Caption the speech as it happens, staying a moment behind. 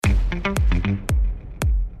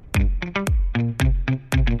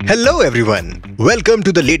Hello everyone, welcome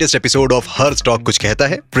to the latest episode of her stock कुछ कहता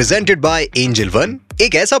है, presented by Angel one.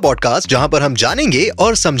 एक ऐसा पॉडकास्ट जहां पर हम जानेंगे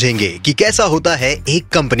और समझेंगे कि कैसा होता है एक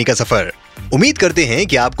कंपनी का सफर। उम्मीद करते हैं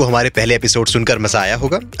कि आपको हमारे पहले एपिसोड सुनकर मजा आया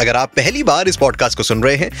होगा। अगर आप पहली बार इस पॉडकास्ट को सुन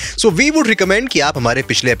रहे हैं, सो वी वुड रिकमेंड कि आप हमारे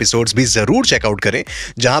पिछले एपिसोड्स भी जरूर चेकआउट करें,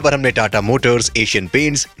 जहां पर हमने Tata motors, Asian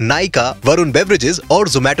paints, Nykaa, Varun beverages और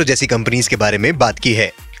जोमैटो जैसी कंपनीज के बारे में बात की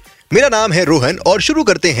है। मेरा नाम है रोहन और शुरू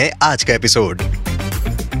करते हैं आज का episode.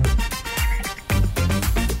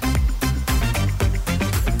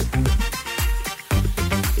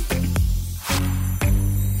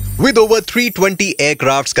 With over 320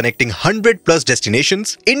 aircrafts connecting 100 plus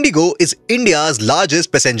destinations, Indigo is India's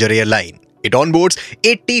largest passenger airline. It onboards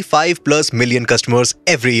 85 plus million customers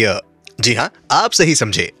every year. जी हाँ, आप सही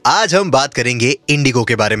समझे। आज हम बात करेंगे इंडिगो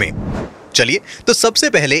के बारे में। चलिए, तो सबसे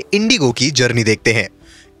पहले इंडिगो की जर्नी देखते हैं।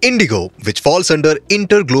 Indigo, which falls under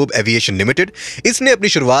Interglobe Aviation Limited, इसने अपनी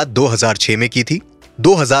शुरुआत 2006 में की थी।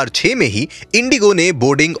 2006 में ही इंडिगो ने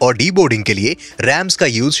बोर्डिंग और डीबोर्डिंग के लिए रैम्स का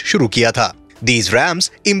यूज शुरू किया था। These ramps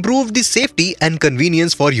improved the safety and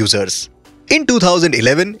convenience for users. In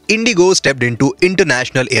 2011, Indigo stepped into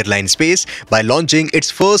international airline space by launching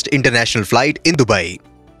its first international flight in Dubai.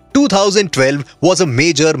 2012 was a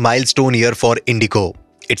major milestone year for Indigo.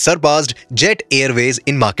 It surpassed Jet Airways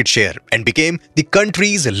in market share and became the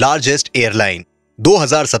country's largest airline.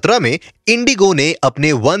 2017 में Indigo ने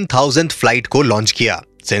अपने 1000th flight को launch किया.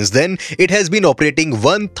 Since then, it has been operating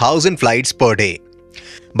 1000 flights per day.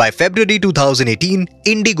 By February 2018,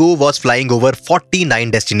 Indigo was flying over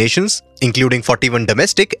 49 destinations, including 41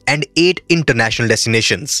 domestic and 8 international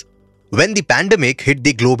destinations. When the pandemic hit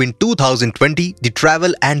the globe in 2020, the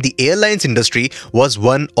travel and the airlines industry was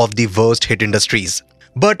one of the worst hit industries.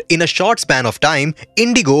 But in a short span of time,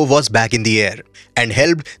 Indigo was back in the air and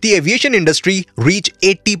helped the aviation industry reach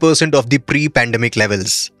 80% of the pre-pandemic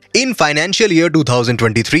levels. In financial year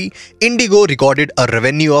 2023, Indigo recorded a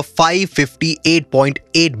revenue of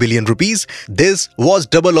 558.8 billion rupees. This was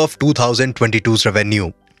double of 2022's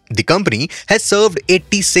revenue. The company has served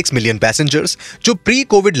 86 million passengers, जो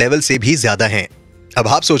pre-COVID level से भी ज्यादा हैं। अब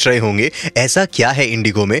आप सोच रहे होंगे, ऐसा क्या है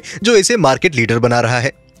इंडिगो में जो इसे मार्केट लीडर बना रहा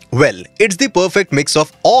है? Well, it's the perfect mix of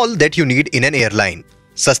all that you need in an airline.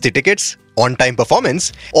 सस्ती टिकट्स, on time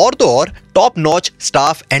performance, और तो और top notch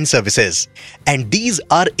staff and services. And these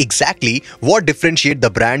are exactly what differentiate the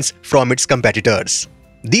brands from its competitors.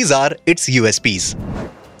 These are its USPs.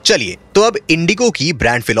 चलिए, तो अब इंडिगो की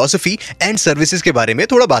brand philosophy and services के बारे में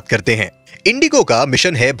थोड़ा बात करते हैं। इंडिगो का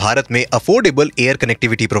मिशन है भारत में अफोर्डेबल एयर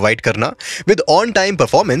कनेक्टिविटी प्रोवाइड करना with on time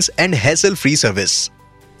performance and hassle free service.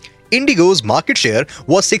 Indigo's market share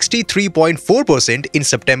was 63.4% in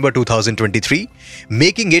September 2023,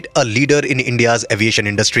 making it a leader in India's aviation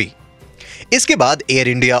industry. इसके बाद एयर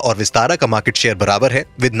इंडिया और विस्तारा का मार्केट शेयर बराबर है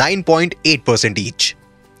with 9.8% each.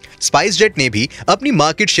 SpiceJet ने भी अपनी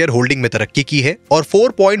मार्केट शेयर होल्डिंग में तरक्की की है और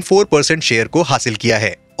 4.4% शेयर को हासिल किया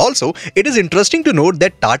है. Also, it is interesting to note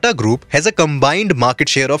that Tata Group has a combined market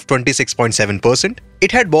share of 26.7%.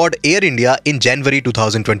 It had bought Air India in January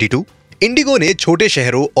 2022. IndiGo ने छोटे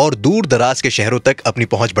शहरों और दूर दराज के शहरों तक अपनी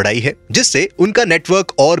पहुंच बढ़ाई है, जिससे उनका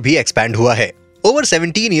नेटवर्क और भी एक्सपैंड हुआ है। Over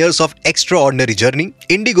 17 years of extraordinary journey,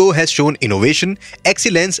 Indigo has shown innovation,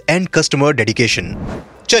 excellence and customer dedication.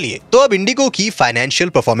 चलिए, तो अब इंडिगो की फाइनेंशियल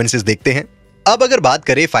परफॉर्मेंसेस देखते हैं। अब अगर बात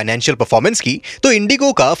करें फाइनेंशियल परफॉर्मेंस की, तो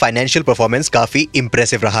इंडिगो का फाइनेंशियल परफॉर्मेंस काफी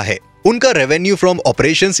इंप्रेसिव रहा है। उनका revenue from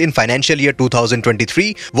operations in financial year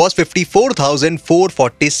 2023 was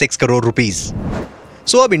 54,446 crore rupees.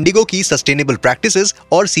 सो अब इंडिगो की सस्टेनेबल प्रैक्टिसेस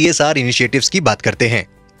और CSR इनिशिएटिव्स की बात करते हैं।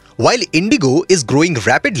 While Indigo is growing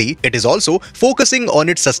rapidly, it is also focusing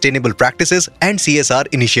on its sustainable practices and CSR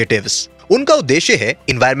initiatives. उनका उद्देश्य है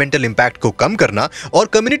environmental impact को कम करना और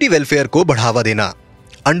community welfare को बढ़ावा देना।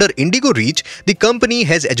 Under Indigo Reach, the company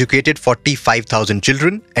has educated 45,000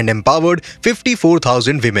 children and empowered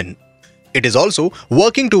 54,000 women. It is also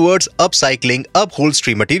working towards upcycling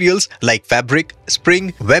upholstery materials like fabric,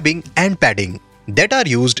 spring, webbing, and padding that are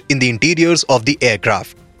used in the interiors of the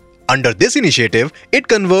aircraft. Under this initiative, it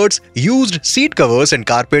converts used seat covers and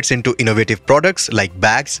carpets into innovative products like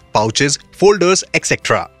bags, pouches, folders,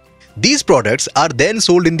 etc. These products are then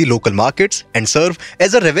sold in the local markets and serve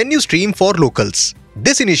as a revenue stream for locals.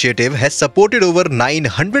 This initiative has supported over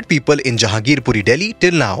 900 people in Jahangirpuri, Delhi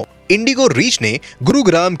till now. Indigo Reach ने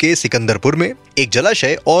गुरुग्राम के सिकंदरपुर में एक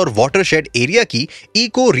जलाशय और watershed area की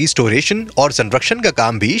eco restoration और संरक्षण का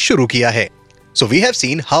काम भी शुरू किया है। So we have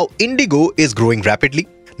seen how Indigo is growing rapidly.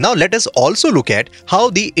 Now let us also look at how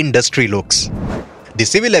the industry looks. The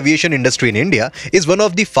civil aviation industry in India is one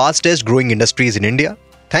of the fastest growing industries in India.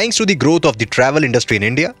 Thanks to the growth of the travel industry in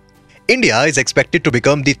India, India is expected to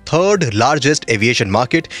become the third largest aviation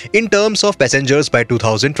market in terms of passengers by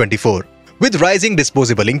 2024. With rising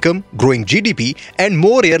disposable income, growing GDP, and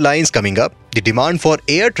more airlines coming up, the demand for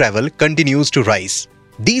air travel continues to rise.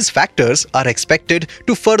 These factors are expected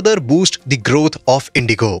to further boost the growth of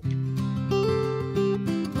Indigo.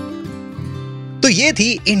 तो ये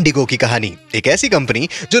थी Indigo की कहानी, एक ऐसी company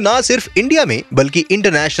जो ना सिर्फ इंडिया में बल्कि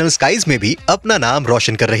इंटरनेशनल स्काइज में भी अपना नाम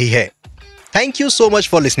रोशन कर रही है। Thank you so much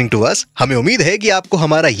for listening to us. हमें उम्मीद है कि आपको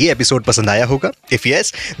हमारा ये एपिसोड पसंद आया होगा। If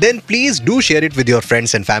yes, then please do share it with your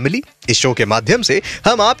friends and family. इस शो के माध्यम से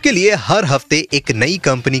हम आपके लिए हर हफ्ते एक नई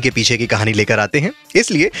कंपनी के पीछे की कहानी लेकर आते हैं,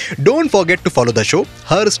 इसलिए don't forget to follow the show.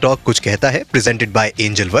 Her stock कुछ कहता है, प्रेजेंटेड बाय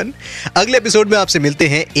एंजल वन। अगले एपिसोड में आपसे मिलते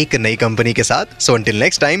हैं एक नई कंपनी के साथ। So until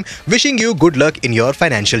next time, wishing you good luck in your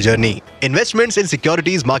financial journey. Investments in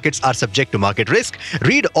securities markets are subject to market risk.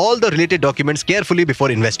 Read all the related documents carefully before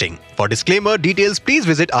investing. For disclaimer details,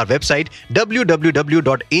 please visit our website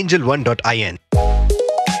www.angel1.in.